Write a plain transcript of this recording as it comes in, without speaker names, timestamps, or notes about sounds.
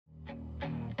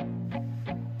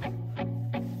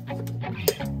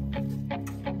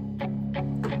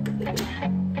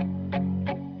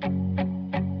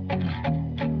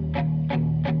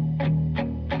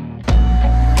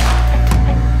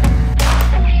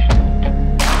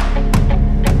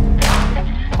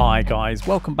Hi guys,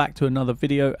 welcome back to another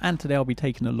video, and today I'll be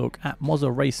taking a look at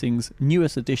Moza Racing's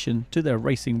newest addition to their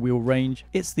racing wheel range.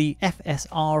 It's the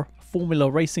FSR Formula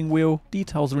Racing Wheel.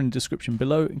 Details are in the description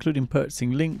below, including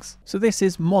purchasing links. So this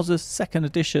is Moza's second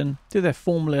addition to their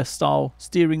Formula style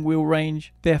steering wheel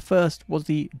range. Their first was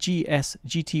the GS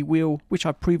GT wheel, which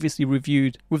I previously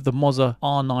reviewed with the Moza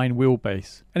R9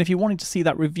 wheelbase. And if you wanted to see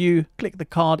that review, click the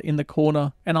card in the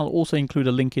corner, and I'll also include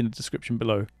a link in the description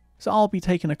below. So I'll be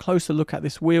taking a closer look at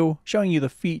this wheel, showing you the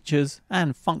features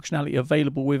and functionality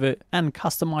available with it, and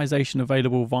customization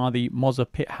available via the Moza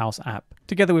Pithouse app,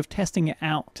 together with testing it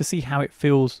out to see how it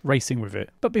feels racing with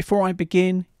it. But before I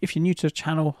begin, if you're new to the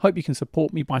channel, hope you can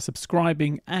support me by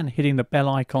subscribing and hitting the bell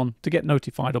icon to get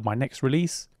notified of my next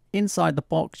release. Inside the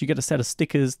box, you get a set of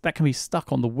stickers that can be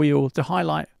stuck on the wheel to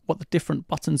highlight what the different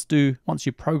buttons do once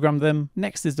you program them.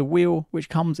 Next is the wheel, which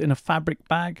comes in a fabric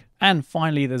bag. And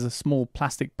finally, there's a small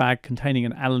plastic bag containing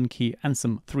an Allen key and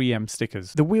some 3M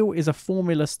stickers. The wheel is a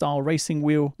Formula style racing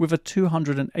wheel with a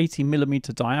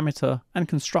 280mm diameter and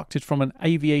constructed from an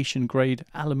aviation grade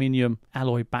aluminium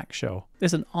alloy back shell.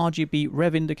 There's an RGB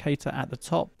rev indicator at the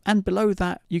top, and below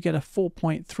that you get a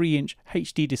 4.3-inch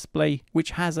HD display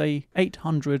which has a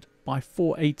 800 by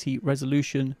 480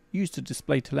 resolution used to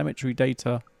display telemetry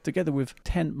data, together with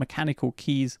 10 mechanical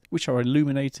keys which are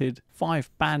illuminated,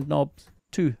 5 band knobs,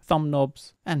 2 thumb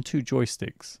knobs and 2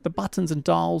 joysticks. The buttons and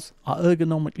dials are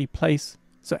ergonomically placed,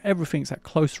 so everything's at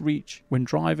close reach when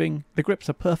driving. The grips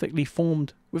are perfectly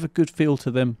formed with a good feel to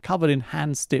them, covered in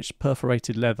hand-stitched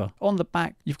perforated leather. On the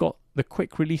back you've got the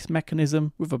quick release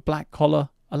mechanism with a black collar,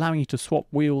 allowing you to swap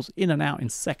wheels in and out in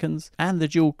seconds, and the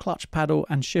dual clutch paddle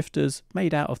and shifters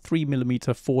made out of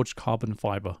 3mm forged carbon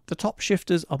fibre. The top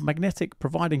shifters are magnetic,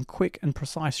 providing quick and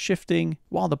precise shifting,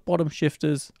 while the bottom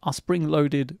shifters are spring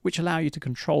loaded, which allow you to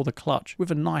control the clutch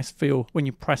with a nice feel when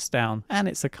you press down, and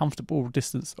it's a comfortable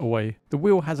distance away. The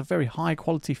wheel has a very high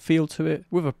quality feel to it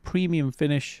with a premium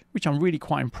finish, which I'm really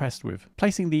quite impressed with.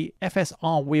 Placing the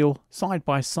FSR wheel side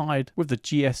by side with the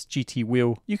GS GT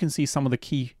wheel, you can see some of the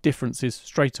key differences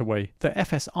straight away. The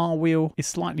FSR wheel is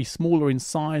slightly smaller in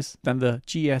size than the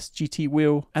GS GT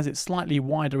wheel, as it's slightly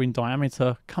wider in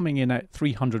diameter, coming in at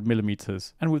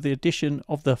 300mm. And with the addition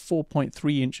of the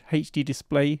 4.3-inch HD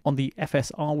display on the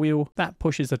FSR wheel, that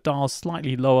pushes the dials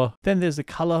slightly lower. Then there's the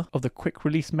colour of the quick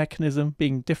release mechanism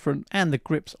being different, and the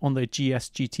grips on the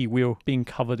GS GT wheel being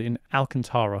covered in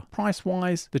Alcantara. Price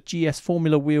wise, the GS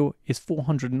Formula wheel is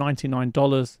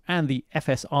 $499 and the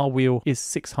FSR wheel is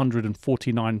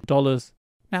 $649.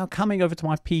 Now, coming over to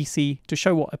my PC to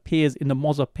show what appears in the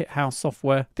Moza Pithouse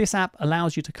software, this app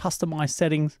allows you to customize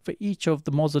settings for each of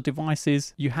the Moza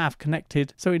devices you have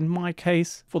connected. So in my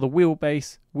case, for the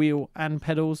wheelbase, wheel and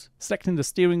pedals, selecting the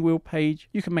steering wheel page,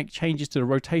 you can make changes to the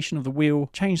rotation of the wheel,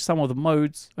 change some of the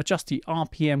modes, adjust the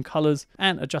RPM colors,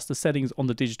 and adjust the settings on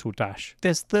the digital dash.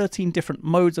 There's 13 different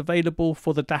modes available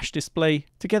for the dash display,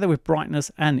 together with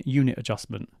brightness and unit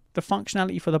adjustment. The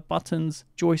functionality for the buttons,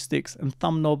 joysticks and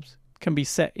thumb knobs can be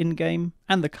set in-game,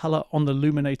 and the color on the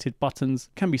illuminated buttons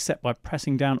can be set by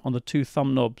pressing down on the 2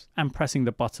 thumb knobs and pressing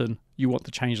the button you want to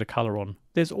change the color on.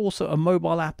 There's also a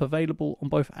mobile app available on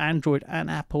both Android and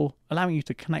Apple, allowing you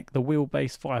to connect the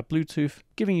wheelbase via Bluetooth,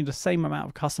 giving you the same amount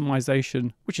of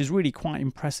customization, which is really quite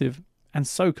impressive and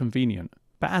so convenient.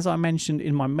 But as I mentioned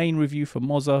in my main review for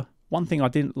Moza, one thing I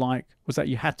didn't like was that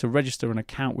you had to register an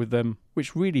account with them,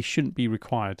 which really shouldn't be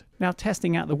required. Now,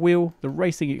 testing out the wheel, the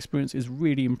racing experience is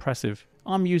really impressive.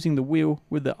 I'm using the wheel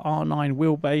with the R9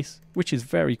 wheelbase, which is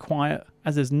very quiet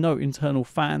as there's no internal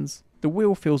fans. The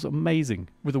wheel feels amazing,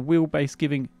 with the wheelbase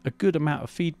giving a good amount of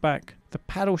feedback. The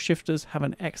paddle shifters have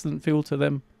an excellent feel to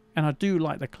them, and I do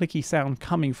like the clicky sound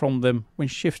coming from them when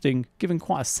shifting, giving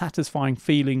quite a satisfying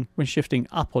feeling when shifting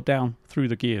up or down through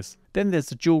the gears. Then there's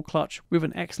the dual clutch with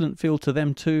an excellent feel to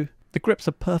them too. The grips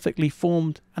are perfectly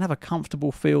formed and have a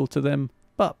comfortable feel to them,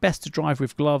 but best to drive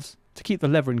with gloves to keep the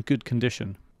leather in good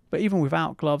condition. But even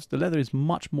without gloves, the leather is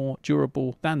much more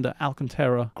durable than the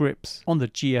Alcantara grips on the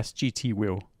GS GT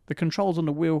wheel. The controls on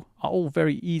the wheel are all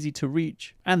very easy to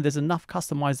reach, and there's enough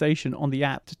customization on the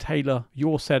app to tailor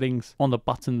your settings on the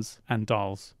buttons and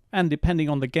dials. And depending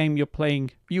on the game you're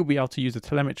playing, you'll be able to use a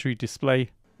telemetry display,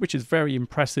 which is very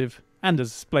impressive, and the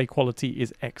display quality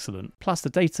is excellent. Plus, the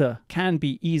data can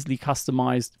be easily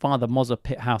customized via the Moza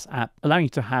Pithouse app, allowing you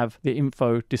to have the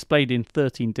info displayed in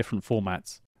 13 different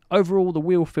formats. Overall, the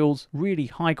wheel feels really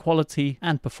high quality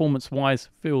and performance-wise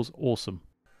feels awesome.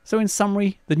 So in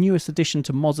summary, the newest addition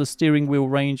to Moza's steering wheel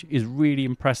range is really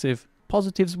impressive.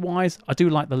 Positives wise, I do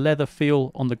like the leather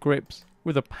feel on the grips,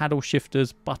 with the paddle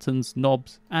shifters, buttons,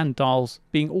 knobs and dials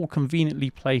being all conveniently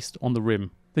placed on the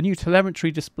rim. The new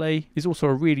telemetry display is also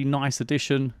a really nice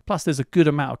addition, plus there's a good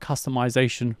amount of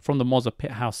customization from the Moza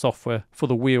Pithouse software for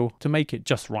the wheel to make it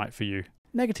just right for you.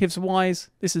 Negatives wise,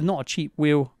 this is not a cheap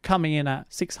wheel, coming in at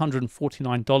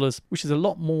 $649, which is a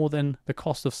lot more than the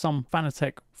cost of some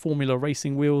Fanatec Formula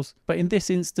racing wheels. But in this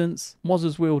instance,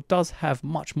 Moza's wheel does have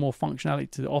much more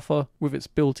functionality to offer with its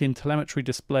built-in telemetry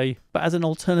display. But as an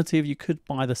alternative, you could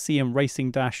buy the CM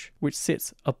Racing Dash, which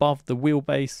sits above the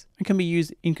wheelbase and can be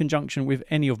used in conjunction with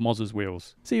any of Moza's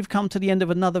wheels. So you've come to the end of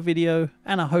another video,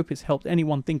 and I hope it's helped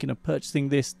anyone thinking of purchasing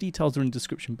this. Details are in the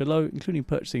description below, including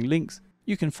purchasing links.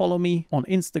 You can follow me on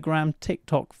Instagram,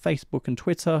 TikTok, Facebook and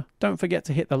Twitter. Don't forget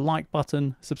to hit the like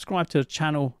button, subscribe to the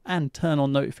channel and turn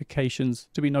on notifications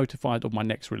to be notified of my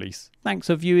next release. Thanks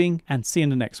for viewing and see you in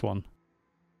the next one.